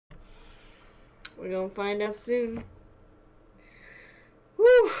We're gonna find out soon. Whew.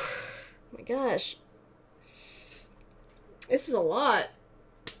 Oh my gosh. This is a lot.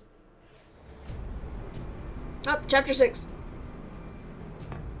 Oh, chapter 6.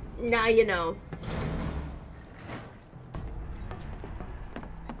 Now you know.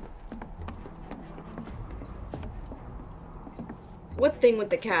 What thing with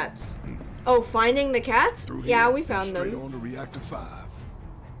the cats? Oh, finding the cats? Yeah, we found them. Straight on to reactor 5.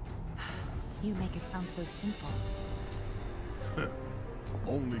 You make it sound so simple.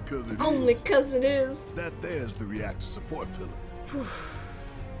 Only cause it is. Only cause it is. That there's the reactor support pillar.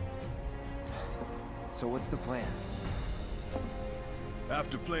 So what's the plan?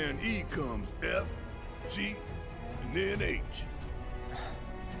 After plan E comes F, G, and then H.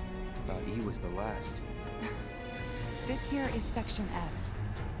 Thought E was the last. This here is section F.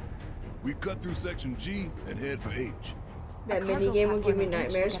 We cut through section G and head for H. That minigame will give me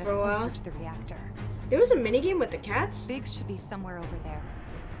nightmares for a while. To the reactor. There was a minigame with the cats? Biggs should be somewhere over there.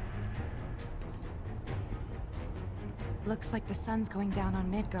 Looks like the sun's going down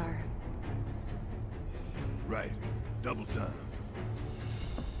on Midgar. Right. Double time.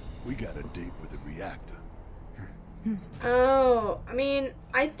 We got a date with the reactor. Oh, I mean,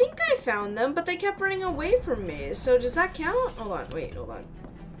 I think I found them, but they kept running away from me. So does that count? Hold on, wait, hold on.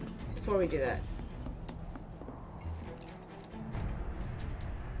 Before we do that.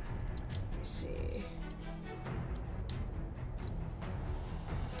 Let me see.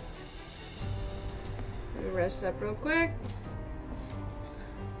 Let me rest up real quick.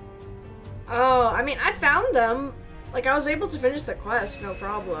 Oh, I mean, I found them. Like, I was able to finish the quest, no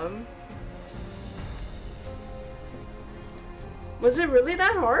problem. Was it really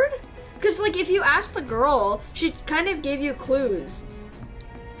that hard? Because, like, if you asked the girl, she kind of gave you clues.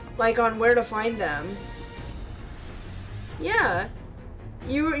 Like, on where to find them. Yeah.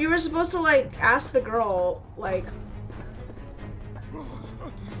 You were supposed to, like, ask the girl, like...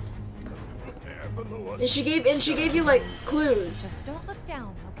 And she gave you, like, clues. Just don't look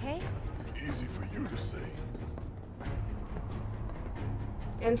down, okay? Easy for you to say.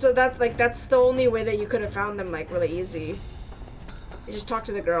 And so that's, like, that's the only way that you could have found them, like, really easy. You just talk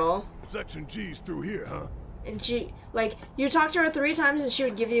to the girl. Section G's through here, huh? And she, like, you talked to her 3 times and she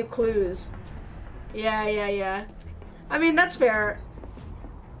would give you clues. Yeah. I mean, that's fair.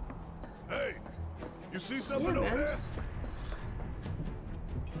 Hey, you see something Yeah, over man. there?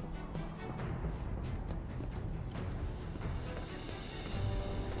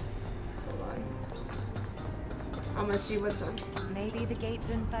 Hold on. I'm gonna see what's on. Maybe the gate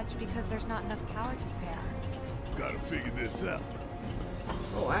didn't budge because there's not enough power to spare. Gotta figure this out.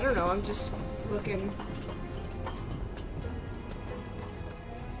 Oh, I don't know. I'm just looking.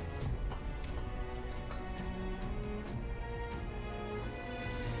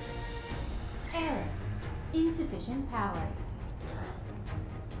 Error. Insufficient power.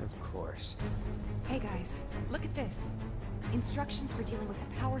 Of course. Hey guys, look at this. Instructions for dealing with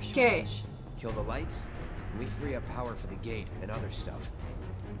a power 'Kay. shortage. Kill the lights, and we free up power for the gate and other stuff.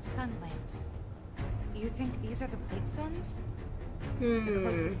 Sun lamps. You think these are the plate suns? The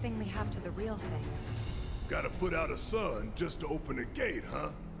closest thing we have to the real thing. Gotta put out a sun just to open the gate, huh?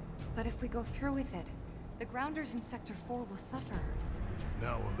 But if we go through with it, the grounders in Sector 4 will suffer. An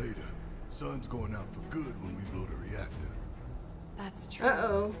hour later, sun's going out for good when we blow the reactor. That's true.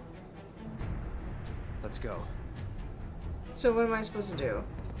 Uh-oh. Let's go. So what am I supposed to do?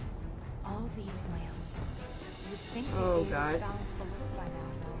 All these lamps. You'd think they'd Oh, be able to God. balance the load by now,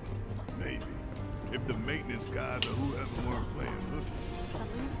 though. Maybe. If the maintenance guys or whoever weren't playing hooky. The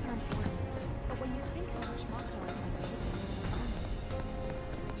lamps are important, but when you think how much Marco it must take to keep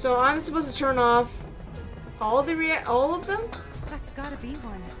them So I'm supposed to turn off all of them? that's gotta be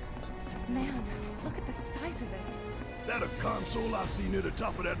one. Man, look at the size of it. That a console I see near the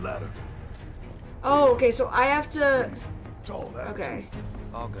top of that ladder. Oh, okay. So I have to. Tall ladder. Okay.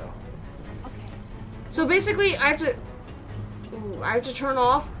 I'll go. Okay. So basically, I have to. Ooh, I have to turn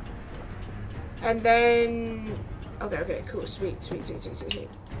off. And then. Okay, cool. Sweet.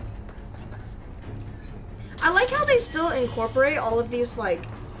 I like how they still incorporate all of these, like,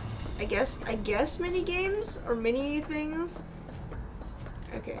 I guess mini games or mini things.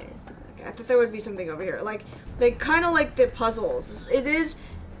 Okay. I thought there would be something over here. Like, they kind of like the puzzles. It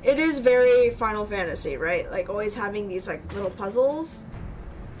is very Final Fantasy, right? Like, always having these, like, little puzzles.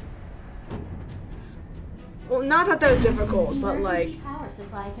 Well, not that they're difficult, but, like... Emergency power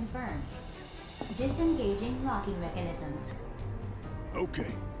supply confirmed. Disengaging locking mechanisms.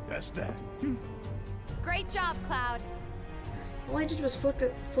 Okay, that's that. Great job, Cloud. All I did was flip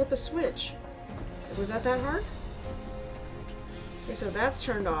a switch. Was that hard? Okay, so that's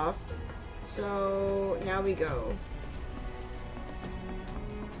turned off. So now we go.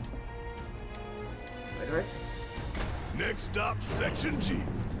 Right. Next stop, Section G.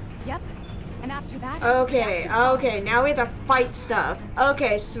 Yep. And after that. Okay, okay, now we have to fight stuff.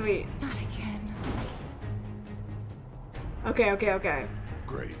 Okay, sweet. Not again. Okay.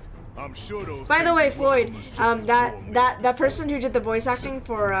 Great. I'm sure those. By the way, things will Floyd, welcome us just as warm that person who did the voice acting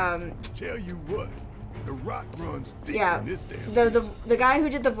for Tell you what, the rock runs deep yeah, in this damn the guy who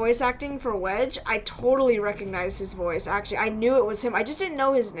did the voice acting for Wedge, I totally recognized his voice. Actually, I knew it was him. I just didn't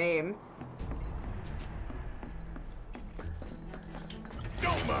know his name.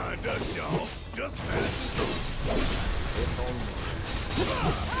 Don't mind us, y'all. Just pass through.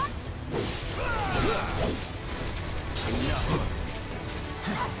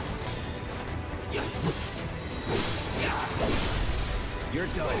 You're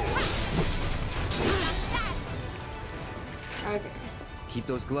done. Okay. Keep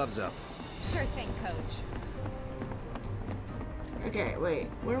those gloves up. Sure thing, Coach. Okay, wait.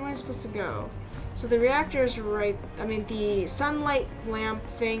 Where am I supposed to go? So the reactor is right. I mean, the sunlight lamp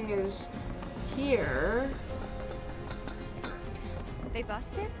thing is here. They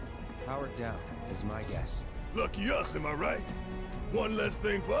busted? Powered down is my guess. Lucky us, am I right? One less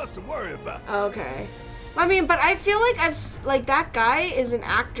thing for us to worry about. Okay. I mean, but I feel like that guy is an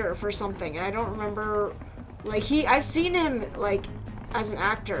actor for something, and I don't remember. Like I've seen him like as an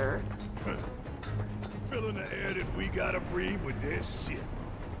actor. Filling the air that we gotta breathe with their shit.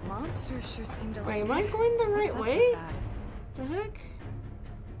 Monsters sure seem to like. Wait, am I going the right What's up way? with that? The heck?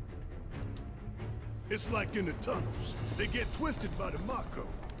 It's like in the tunnels. They get twisted by the Mako,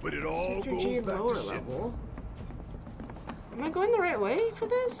 but it all Sector goes G back lower to shit. level. Am I going the right way for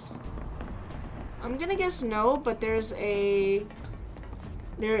this? I'm gonna guess no, but there is a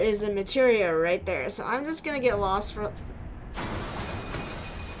materia right there, so I'm just gonna get lost for.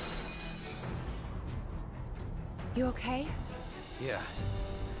 You okay? Yeah.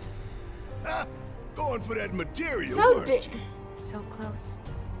 Ha! Going for that material, How weren't did? you? So close,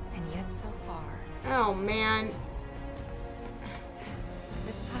 and yet so far. Oh man.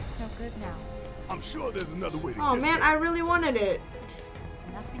 This path's no good now. I'm sure there's another way to Oh get man, there. I really wanted it.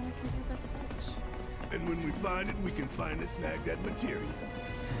 Nothing we can do but search. And when we find it, we can finally snag that material.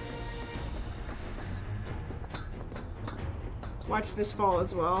 Watch this fall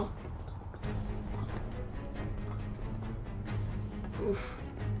as well. Oof.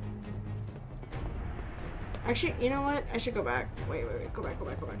 Actually, you know what? I should go back. Wait. Go back.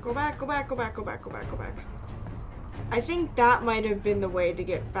 I think that might have been the way to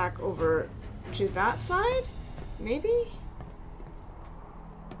get back over to that side? Maybe?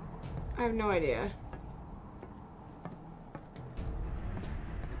 I have no idea.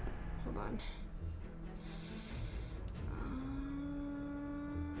 Hold on.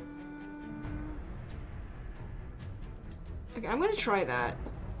 Okay, I'm gonna try that.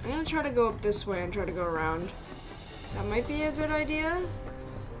 I'm gonna try to go up this way and try to go around. That might be a good idea.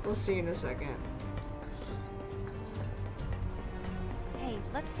 We'll see in a second. Hey,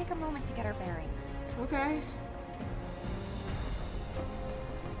 let's take a moment to get our bearings. Okay.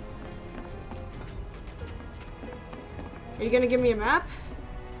 Are you gonna give me a map?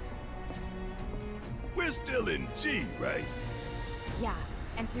 We're still in G, right? Yeah,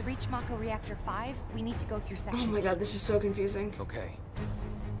 and to reach Mako Reactor 5, we need to go through Oh section my god, this is so confusing. Okay.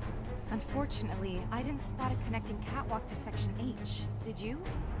 Unfortunately, I didn't spot a connecting catwalk to Section H. Did you?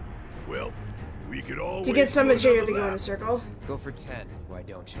 Well, we could always To get some do material to another go in a lap. circle. Go for 10, why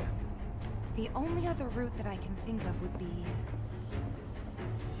don't you? The only other route that I can think of would be...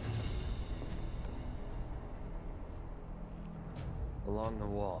 Along the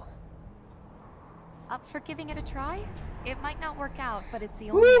wall. Up for giving it a try? It might not work out, but it's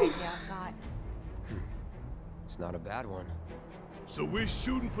the only idea I've got. It's not a bad one. So we're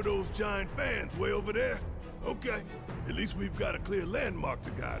shooting for those giant fans way over there? Okay. At least we've got a clear landmark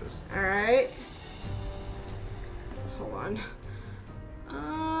to guide us. Alright. Hold on.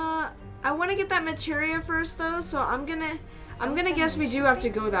 I want to get that materia first though, so I'm gonna guess we do have to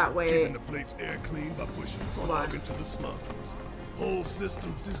go that way. Keeping the plates air clean by pushing the Hold smog on. into the slums. Whole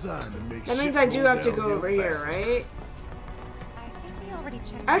system's designed to make That means shit I do roll have to go downhill over here, faster. right? I think we already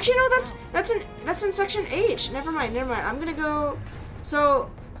checked... Actually, no, this out. that's in section H. Never mind. I'm gonna go. So,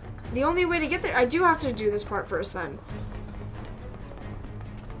 the only way to get there, I do have to do this part first then.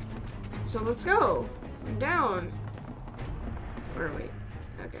 So let's go. I'm down. Where are we?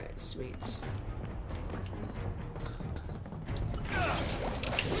 Okay, sweet.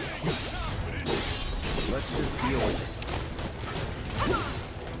 Let's just deal with it.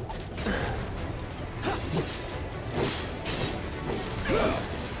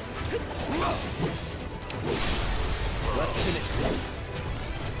 Let's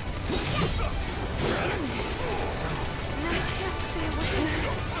finish.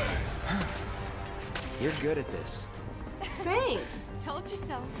 You're good at this. Thanks. Told you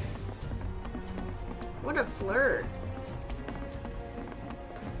so. What a flirt.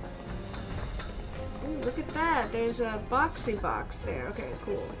 Ooh, look at that. There's a boxy box there. Okay,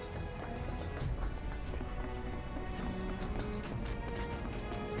 cool.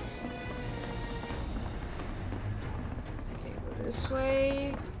 Okay, go this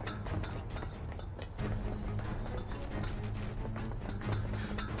way.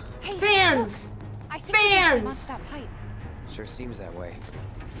 Hey, Fans! look. I think we can Fans! unlock that pipe. Sure seems that way.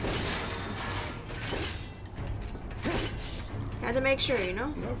 Had to make sure, you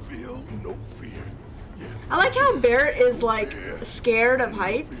know? I feel no fear. Yeah, I like how Barrett is like scared of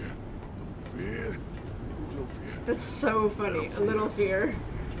heights. no fear. Ooh, no fear. That's so funny. A little fear.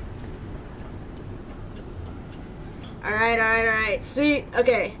 Alright. Sweet.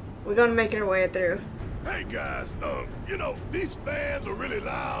 Okay. We're gonna make our way through. Hey guys, you know, these fans are really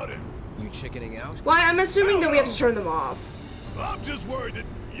loud and You chickening out? Why? I'm assuming that we have to turn them off. I'm just worried that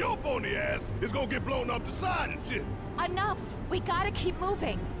your pony ass is gonna get blown off the side and shit. Enough. We gotta keep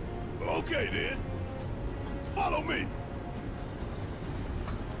moving. Okay then. Follow me.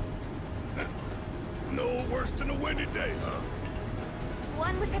 No worse than a windy day, huh?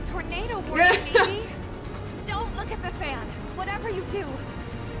 One with a tornado warning, maybe? Don't look at the fan. Whatever you do.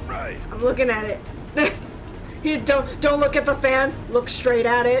 Right. I'm looking at it. You don't look at the fan. Look straight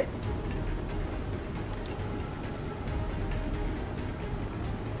at it.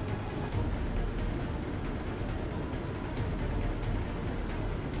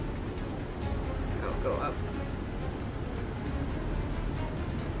 Oh, go up.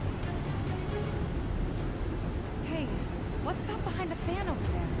 Hey, what's that behind the fan over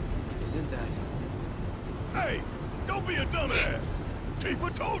there? Isn't that? Hey, don't be a dumbass.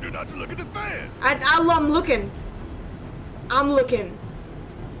 Tifa told you not to look at the fan. I'm looking. I'm looking.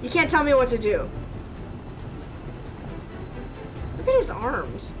 You can't tell me what to do. Look at his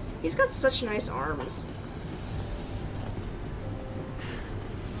arms. He's got such nice arms.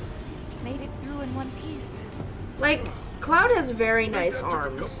 Made it through in one piece. Like, Cloud has very That nice took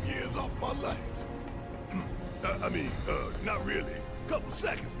arms. a couple years off my life. I mean, not really. Couple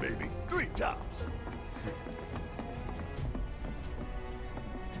seconds, maybe. 3 tops.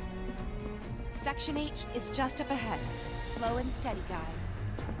 Section H is just up ahead. Slow and steady, guys.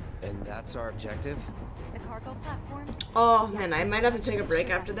 And that's our objective? The cargo platform? Oh man, I might have to take a break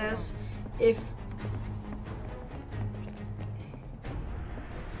after this.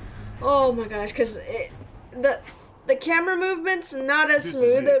 Oh my gosh, because the camera movement's not as This is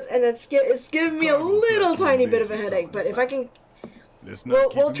smooth it. as, and it's giving me a Cargo little platform tiny bit base of a we're headache. talking But if I about. can, Let's not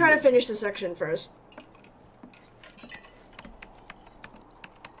keep we'll it try to moving. finish the section first.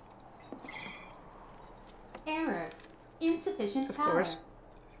 Error. Insufficient Of power. course.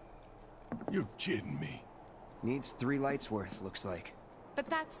 You're kidding me. Needs 3 lights worth, looks like. But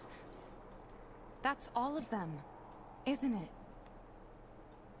that's all of them, isn't it?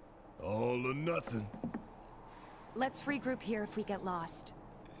 All or nothing. Let's regroup here if we get lost.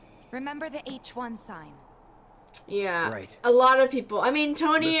 Remember the H1 sign. Yeah, Right. a lot of people. I mean,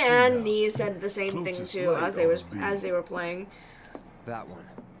 Tony Let's see and now. Nee said the same thing Closest too light as they ought to be- were playing. That one.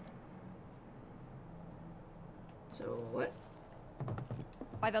 So what?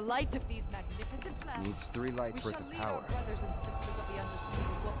 By the light of these magnificent lamps, Needs 3 lights we worth shall of lead power. our brothers and sisters of the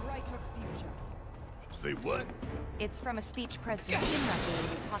Undersea to a brighter future. Say what? It's from a speech President Shinra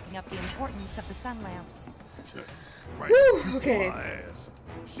gave talking up the importance of the sun lamps. Right Whew, okay. my ass.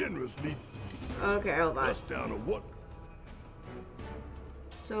 Shinra's lead Okay, hold on. us down a what?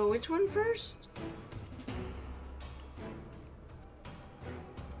 So which one first?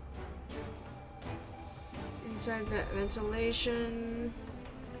 Inside that ventilation.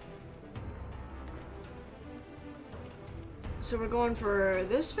 So we're going for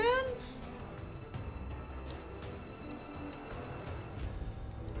this fan?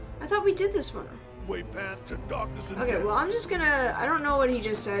 I thought we did this one. Way past to darkness and Okay, death. well I'm just gonna, I don't know what he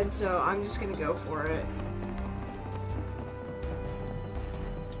just said, so I'm just gonna go for it.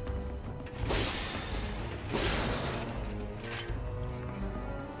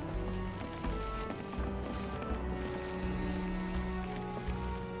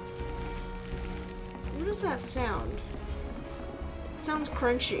 What does that sound? It sounds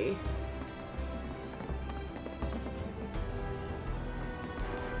crunchy.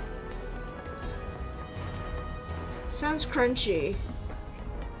 Sounds crunchy.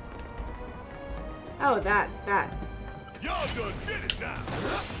 Oh, that. Y'all done did it now.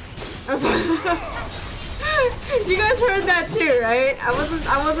 was you guys heard that too, right? I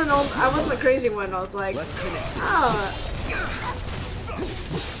wasn't the crazy one. I was like, oh.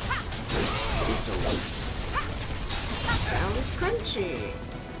 Sounds crunchy.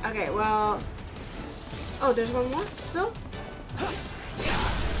 Okay, well. Oh, there's one more still?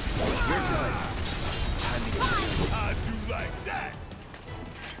 How'd you like that?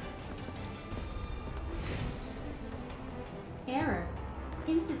 Error.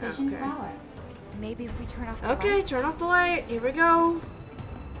 Insufficient power. Maybe if we turn off the light. Okay, turn off the light. Here we go.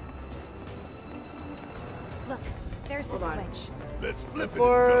 Look, there's the Hold on. switch. Let's flip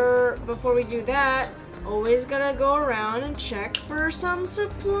Before we do that, always gotta go around and check for some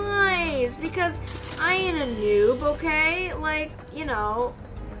supplies because I ain't a noob, okay? Like, you know,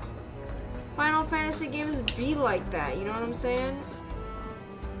 Final Fantasy games be like that, you know what I'm saying?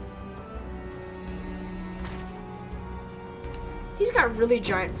 He's got really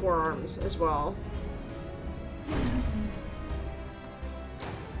giant forearms as well.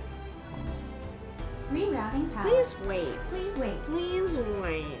 Rerouting power. Please wait. Please wait. Please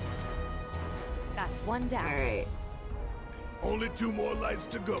wait. That's one down. Alright. Only 2 more lights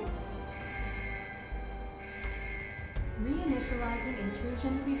to go. Reinitializing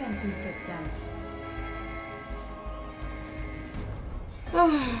intrusion prevention system.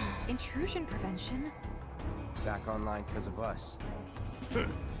 Intrusion prevention? Back online because of us.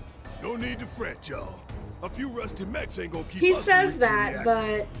 No need to fret, y'all. A few rusty mechs ain't gonna keep He us says from that, reaching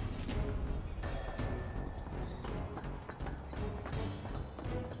the but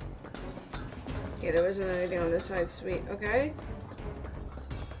okay, there wasn't anything on this side. Sweet. Okay.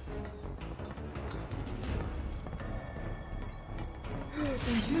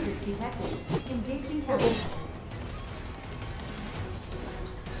 Intruders detected. Engaging countermeasures.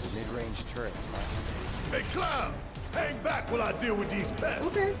 Mid-range turrets, huh? Hey, Cloud! Hang back while I deal with these pests.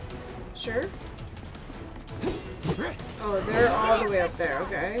 Okay. Sure. Oh, they're all the way up there.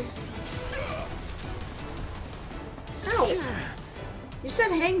 Okay. Ow! You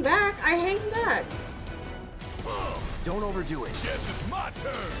said hang back. I hang back. Don't overdo it. Guess it's my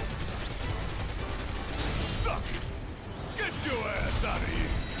turn. Suck it. Get your ass out of here.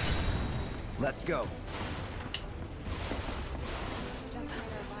 Let's go.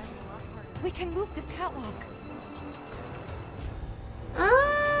 We can move this catwalk.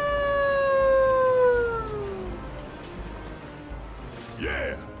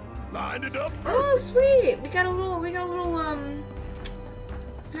 Yeah, lined it up Oh, perfect. sweet. We got a little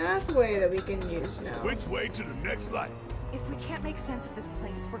pathway that we can use now. Which way to the next light? If we can't make sense of this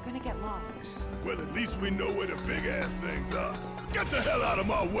place, we're gonna get lost. Well, at least we know where the big ass things are. Get the hell out of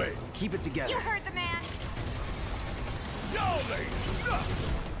my way. Keep it together. You heard the man. Y'all ain't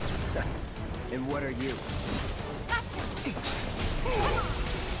nothing. And what are you? Gotcha.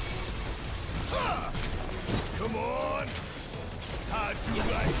 Come on. How'd you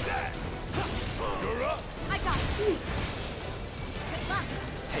like that? You're up. I got it. Good luck.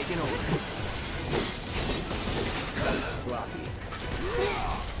 Taking over. Sloppy.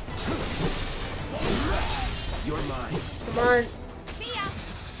 You're mine. Come on. See ya.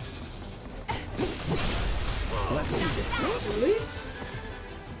 Let's do this. Sweet.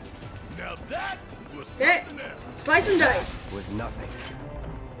 Now that was Okay. something else. Slice and dice. Was nothing.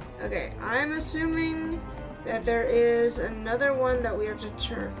 Okay, I'm assuming that there is another one that we have to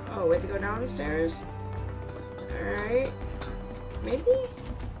turn. Oh, we have to go downstairs? Alright. Maybe?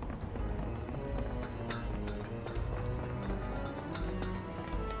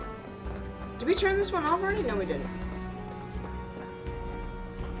 Did we turn this one off already? No, we didn't.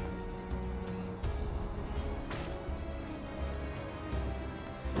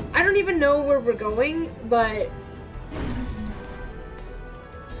 I don't even know where we're going, but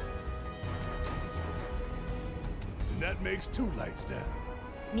And that makes 2 lights down.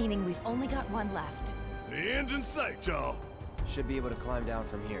 Meaning we've only got one left. The end's in sight, y'all. Should be able to climb down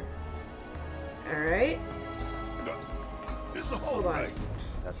from here. alright. It's a hole, Hold on. right?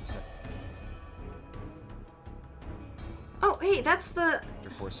 That's the set. Oh, hey, that's the...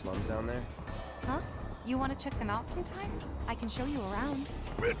 There 4 slums down there. Huh? You want to check them out sometime? I can show you around.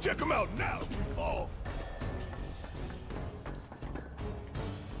 We'll check them out now if we fall.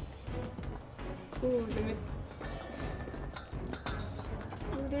 Ooh,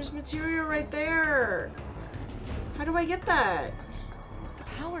 Ooh, there's material right there. How do I get that? The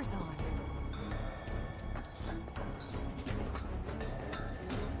power's on.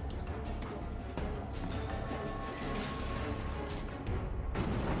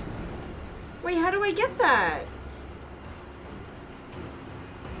 Wait, how do I get that?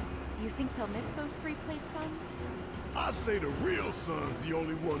 You think they'll miss those 3 plate suns? I say the real sun's the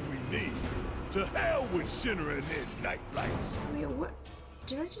only one we need. To hell with Shinra and their night lights. Wait, what?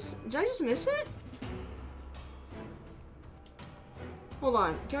 Did I just miss it? Hold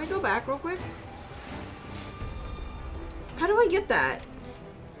on. Can I go back real quick? How do I get that?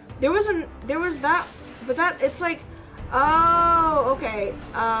 There was that, but it's like, oh, okay.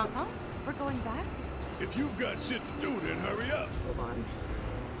 Huh? We're going back? If you've got shit to do, then hurry up. Hold on.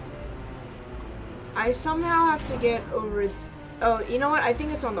 I somehow have to get over. Oh, you know what? I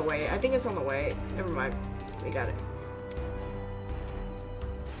think it's on the way. Never mind. We got it.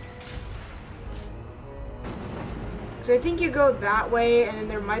 Because I think you go that way, and then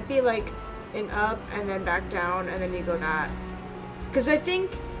there might be like an up, and then back down, and then you go that. Because I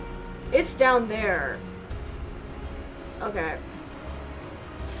think it's down there. Okay.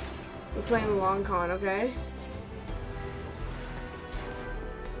 We're playing the long con, okay?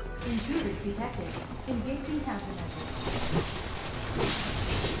 Intruders detected. Engaging countermeasures.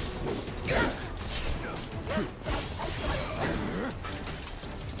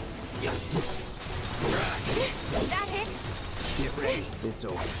 That hit? Get ready. It's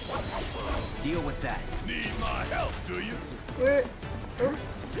over. Deal with that. Need my help, do you? Where? Oh.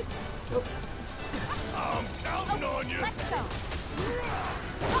 Oh. I'm counting on you. Let's go.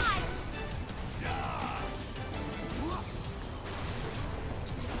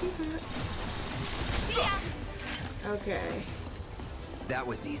 Okay. That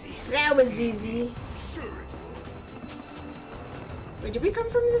was easy. That was easy. Sure. Wait, did we come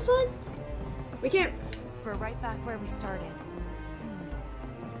from this side? We can't. We're right back where we started.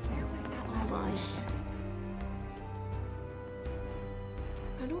 Where was that last Hold on. light?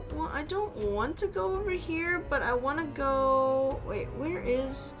 I don't want to go over here, but I want to go. Wait, where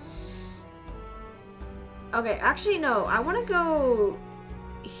is? Okay, actually no. I want to go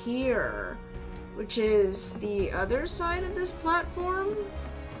here, which is the other side of this platform.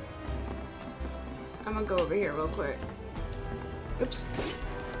 I'm gonna go over here real quick. Oops.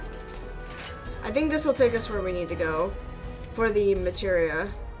 I think this will take us where we need to go for the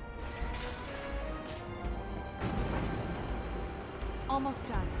materia. Almost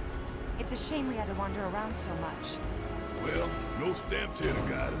done. It's a shame we had to wander around so much. Well, no stamps here to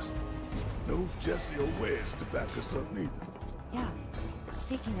guide us. No Jesse or Wedge to back us up neither. Yeah.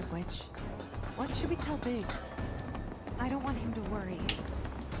 Speaking of which, what should we tell Biggs? I don't want him to worry.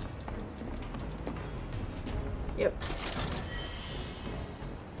 Yep.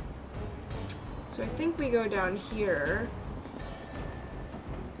 So I think we go down here.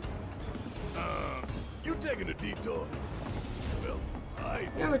 You taking a detour? Well,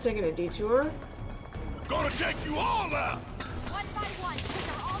 Yeah, we're taking a detour. gonna take you all out! One by one,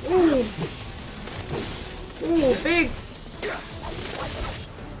 Ooh! Ooh, big!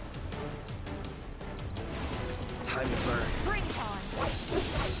 Time to burn. bring it on!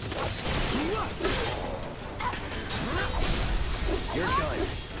 You're done.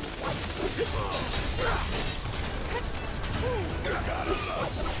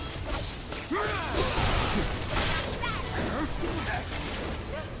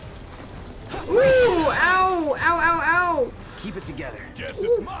 Ooh! Ow! Ow, ow, ow! Keep it together. Guess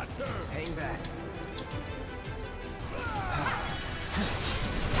it's my turn. Hang back.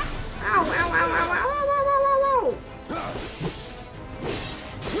 Ow, ow, ow, ow, ow, ow, ow, ow, ow,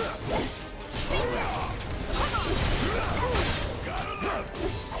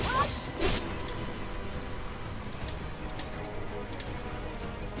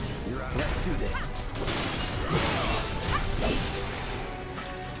 You're out. Let's do this.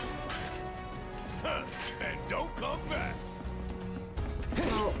 And don't come back.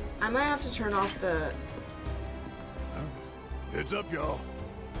 Oh, I might have to turn off the... Heads up, y'all.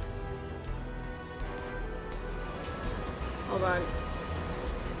 Hold on.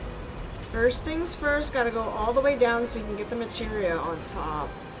 First things first, gotta go all the way down so you can get the materia on top.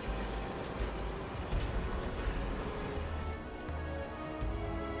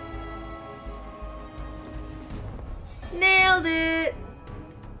 Nailed it!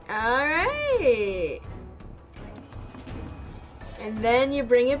 Alright! And then you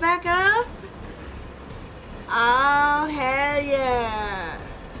bring it back up? Oh, hell yeah!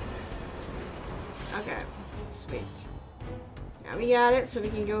 Okay, sweet. Now we got it, so we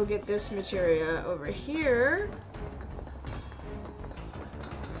can go get this materia over here.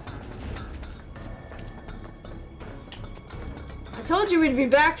 I told you we'd be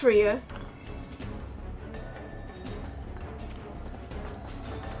back for you.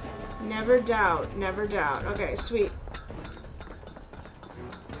 Never doubt, never doubt. Okay, sweet.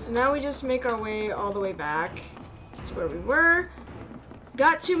 So now we just make our way all the way back to where we were.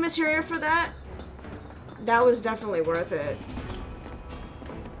 Got 2 materia for that. that was definitely worth it.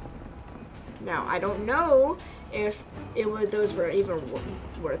 Now, I don't know if those were even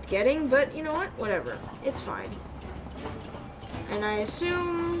worth getting, but you know what? Whatever. It's fine. And I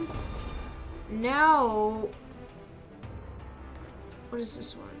assume now... What is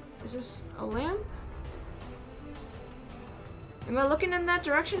this one? Is this a lamp? Am I looking in that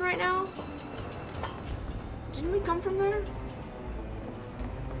direction right now? Didn't we come from there?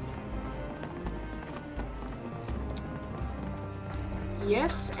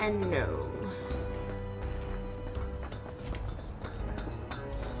 Yes and no.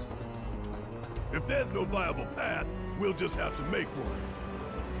 If there's no viable path, we'll just have to make one.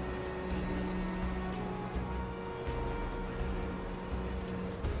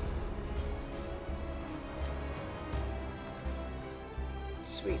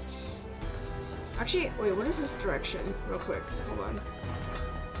 Sweet. Actually, wait, what is this direction? Real quick, hold on.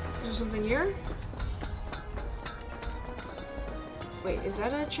 Is there something here? Wait, is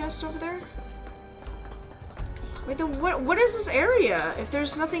that a chest over there? Wait, then what is this area? If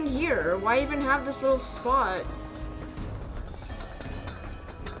there's nothing here, why even have this little spot?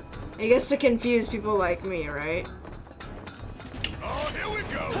 I guess to confuse people like me, right? Oh, here we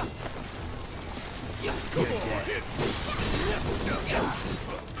go! Come on, hit!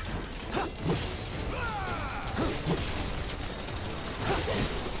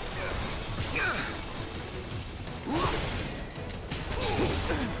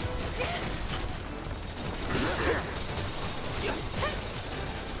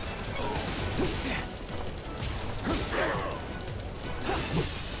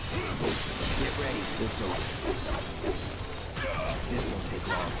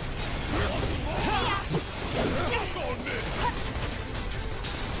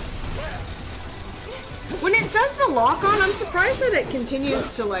 When it does the lock on, I'm surprised that it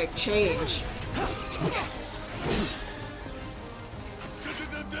continues to like change.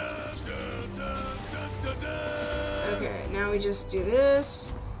 Okay, now we just do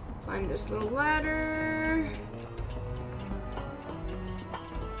this. Climb this little ladder.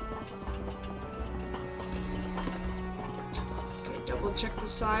 Okay, double check the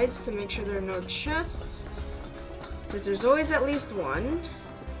sides to make sure there are no chests. Because there's always at least one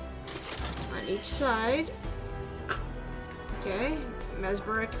on each side. Okay,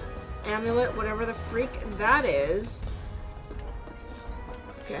 mesmeric amulet, whatever the freak that is.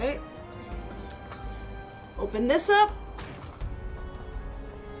 Okay. Open this up.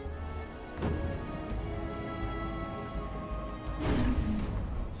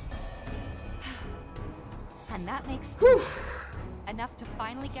 And that makes enough to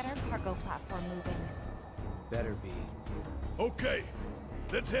finally get our cargo platform moving. Better be. Okay,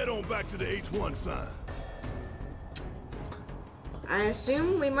 let's head on back to the H1 sign. I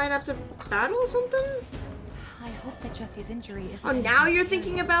assume we might have to battle something? I hope that Jesse's injury isn't... Oh, now you're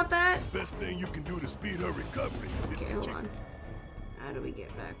thinking about that? Best thing you can do to speed her recovery is Okay, to hold check. on. How do we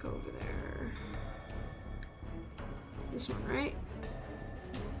get back over there? This one, right?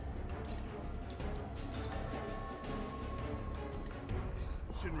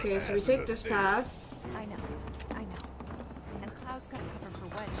 Okay, so we take this path. I know. And Cloud's got cover for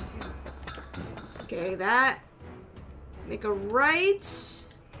Wedge, too. Okay, that. Make a right.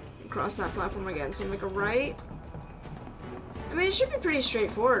 And cross that platform again. So make a right. I mean, it should be pretty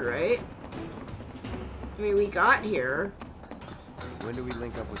straightforward, right? I mean, we got here. When do we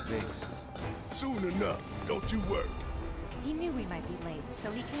link up with Biggs? Soon enough, don't you worry. He knew we might be late, so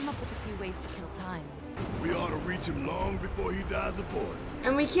he came up with a few ways to kill time. We ought to reach him long before he dies aboard.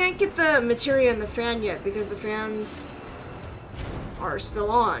 And we can't get the materia in the fan yet because the fans are still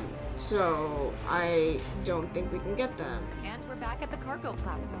on. So I don't think we can get them. And we're back at the cargo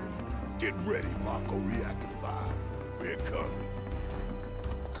platform. Get ready, Mako Reactor 5. We're coming.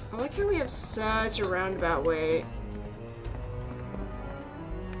 I like how we have such a roundabout way.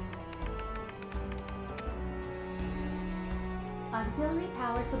 Auxiliary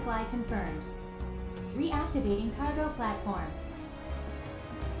power supply confirmed. Reactivating cargo platform.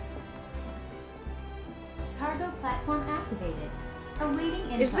 Cargo platform activated. Awaiting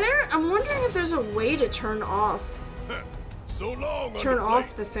input. Is there? I'm wondering if there's a way to turn off. So long. Turn underplate.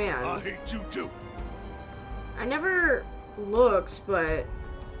 off the I fans. hate you too. I never looked, but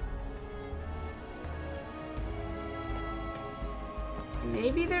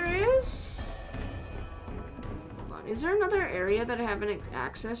maybe there is. Hold on. Is there another area that I haven't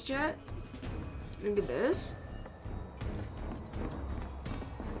accessed yet? Maybe this.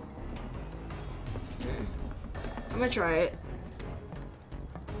 Okay. I'm gonna try it.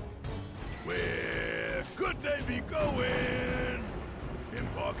 Where could they be going?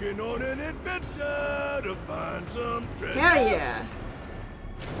 Embark Embarking on an adventure to find some treasure. Hell yeah.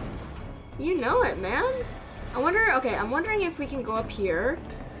 You know it, man. I'm wondering if we can go up here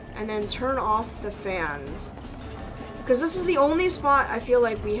and then turn off the fans. Because this is the only spot I feel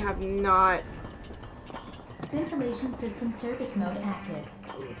like we have not... Ventilation system service mode active.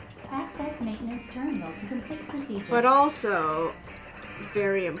 Access maintenance terminal to complete procedure. But also,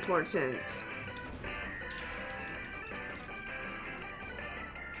 very important.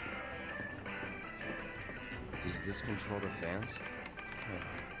 Does this control the fans?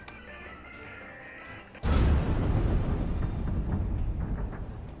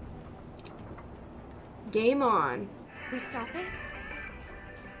 Game on. We stop it?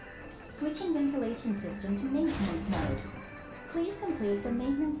 Switching ventilation system to maintenance mode. Please complete the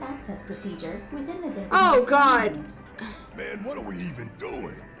maintenance access procedure within the designated Oh God! environment. Man, what are we even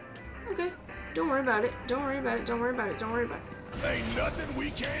doing? Okay, don't worry about it. Don't worry about it. Don't worry about it. Don't worry about it. Ain't nothing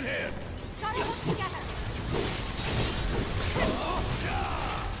we can't handle. Gotta work together.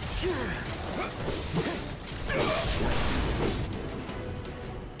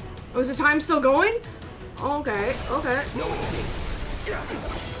 Oh, is the time still going? Okay, okay.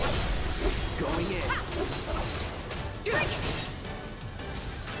 Going in.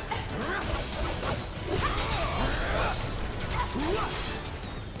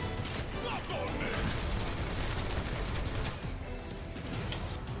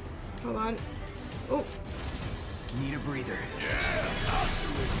 Hold on. Oh, Need a breather.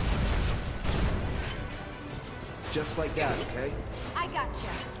 Just like that, okay? I gotcha.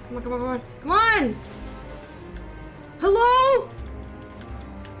 come on, come on, come on. Come on! Hello?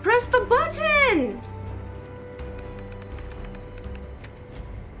 Press the button!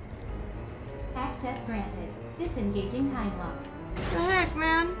 Access granted. Disengaging time lock. The heck,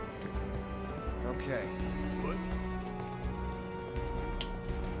 man? Okay. What?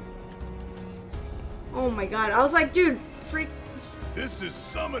 Oh my God. I was like, dude, freak. This is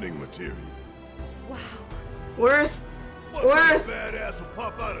summoning material. Wow. Worth. What kind of Worth. badass will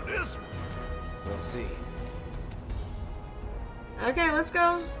pop out of this one? We'll see. Okay, let's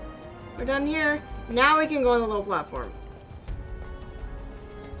go. We're done here. Now we can go on the little platform.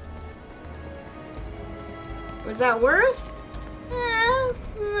 Was that worth?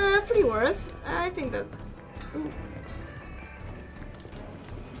 Pretty worth. I think that... Ooh.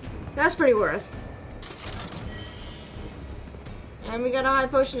 That's pretty worth. And we got a high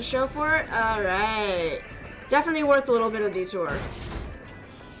potion to show for it? Alright. Definitely worth a little bit of detour.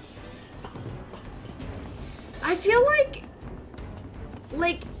 I feel like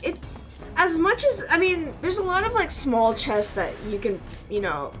it, as much as, I mean, there's a lot of like small chests that you can, you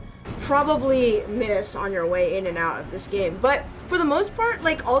know, probably miss on your way in and out of this game, but for the most part,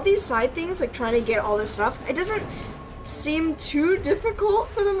 like all these side things, like trying to get all this stuff, it doesn't seem too difficult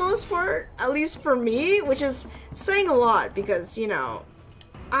for the most part, at least for me, which is saying a lot because, you know,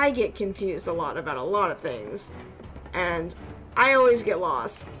 I get confused a lot about a lot of things and I always get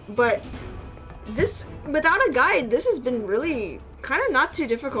lost, but this, without a guide, this has been really kind of not too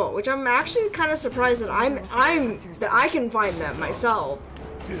difficult, which I'm actually kind of surprised that that I can find them myself.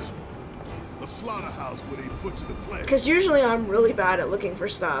 Dismal. A slaughterhouse where they butcher the plant. Because usually I'm really bad at looking for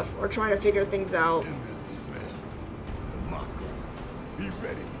stuff or trying to figure things out. Then there's the smell. The Mako. Be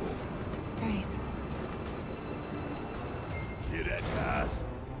ready for it. Right. Hear that, guys?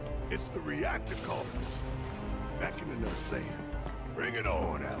 It's the reactor coffins. Back in the nut saying, bring it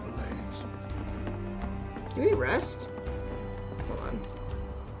on, Avalanche. Do we rest? Hold on.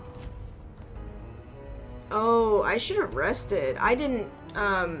 Oh, I should have rested. I didn't, hold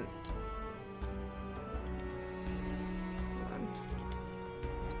on.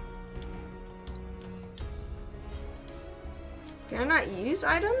 Can I not use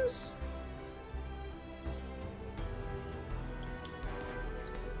items?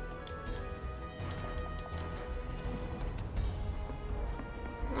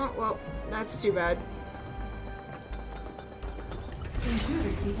 Oh, well, that's too bad.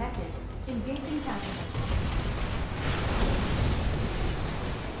 Intruders detected. Engaging counter.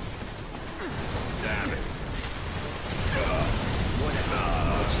 Damn it.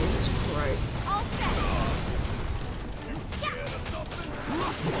 Oh, Jesus Christ. All set. You scared of something?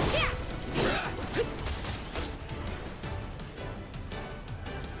 Yeah.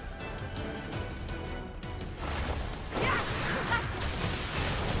 Yeah. Gotcha.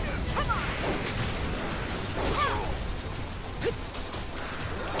 Come on.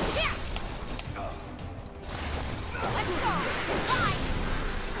 Yeah. Let's go. Bye.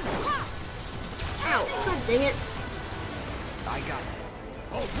 Ow, god dang it. I got it.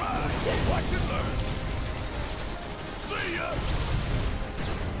 All right. Watch and learn. See ya.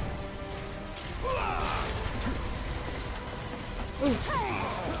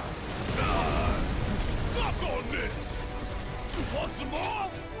 Suck on this! Want some more?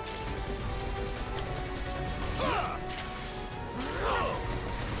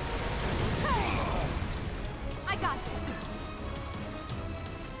 I got this.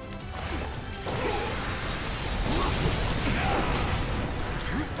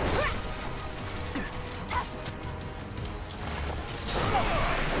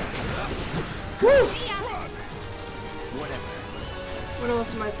 Woo! Whatever. What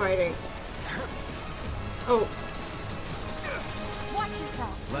else am I fighting? Oh. Watch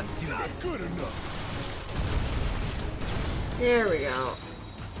yourself. Let's do Not this. good enough. There we go.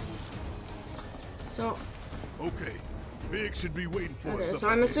 So, Okay, Big should be waiting for okay, us. so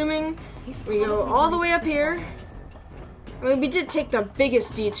up I'm ahead. assuming He's we go probably all the going way up to here. surprise. I mean, we did take the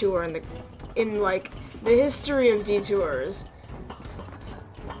biggest detour in like the history of detours.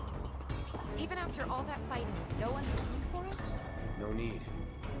 Even after all that fighting, no one's coming for us? No need.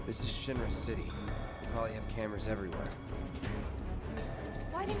 This is Shinra City. They probably have cameras everywhere.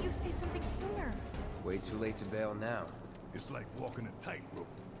 Why didn't you say something sooner? Way too late to bail now. It's like walking a tightrope.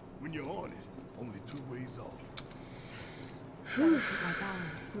 When you're on it, only 2 ways off. Gotta keep my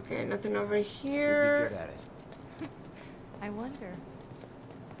balance. Okay, nothing over You'd be here. good at it. I wonder.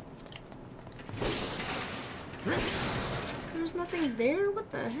 There's nothing there? What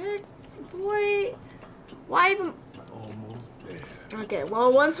the heck? Boy. Why even... Almost there. Okay,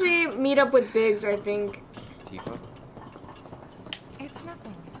 well, once we meet up with Biggs, I think... Tifa? It's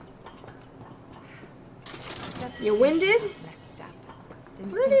nothing. Just You winded? next step.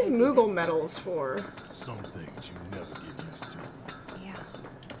 Didn't What are think these I'd be Moogle this medals fast. for? Some things you never get used to. Yeah.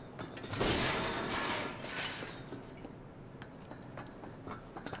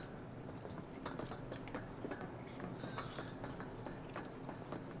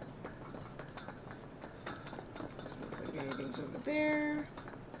 Doesn't look like anything's over there.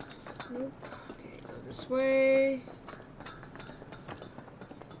 Nope. Okay, go this way.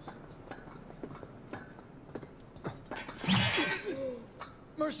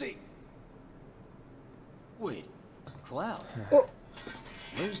 Mercy! Wait, Cloud, Oh,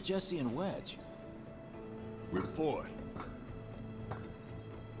 where's Jesse and Wedge? Report.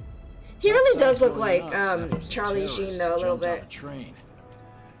 he really does Outside's look going like nuts after some Charlie Sheen terrorists though, a little jumped off bit. a train.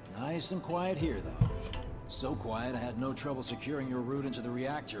 Nice and quiet here, though. So quiet I had no trouble securing your route into the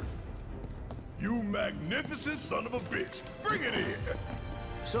reactor. You magnificent son of a bitch. Bring it in.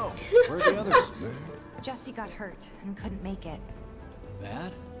 So, where are the others? Jesse got hurt and couldn't make it.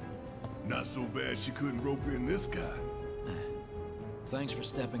 Bad? Not so bad she couldn't rope in this guy. Thanks for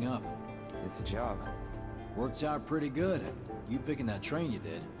stepping up. It's a job. Worked out pretty good. You picking that train you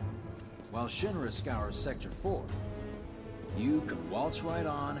did. While Shinra scours Sector 4, you can waltz right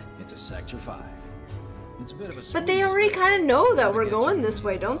on into Sector 5. It's a bit of a But they squeeze, already but kind of know that gotta we're get going you. this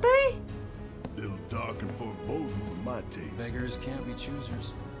way, don't they? Little dark and foreboding for my taste. Beggars can't be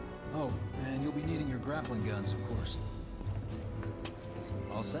choosers. Oh, and you'll be needing your grappling guns, of course.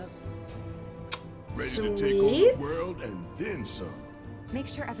 All set? Ready to take over Sweet. the world and then some. Make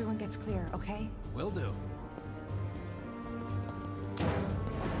sure everyone gets clear, okay? Will do.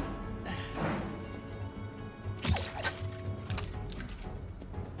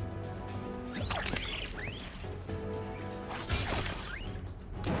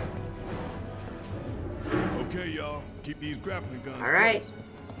 Okay, y'all. Keep these grappling guns All right. close.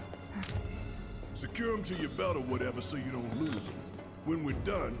 Secure them to your belt or whatever so you don't lose them. When we're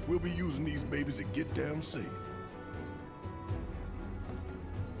done, we'll be using these babies to get down safe.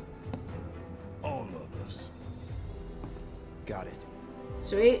 All of us. Got it.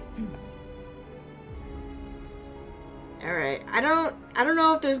 Sweet. All right. I don't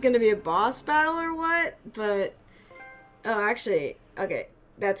know if there's gonna be a boss battle or what, but oh, actually, okay,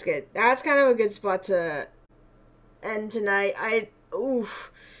 that's good. That's kind of a good spot to end tonight.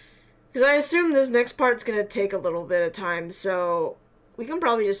 Because I assume this next part's gonna take a little bit of time, so we can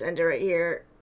probably just end it right here.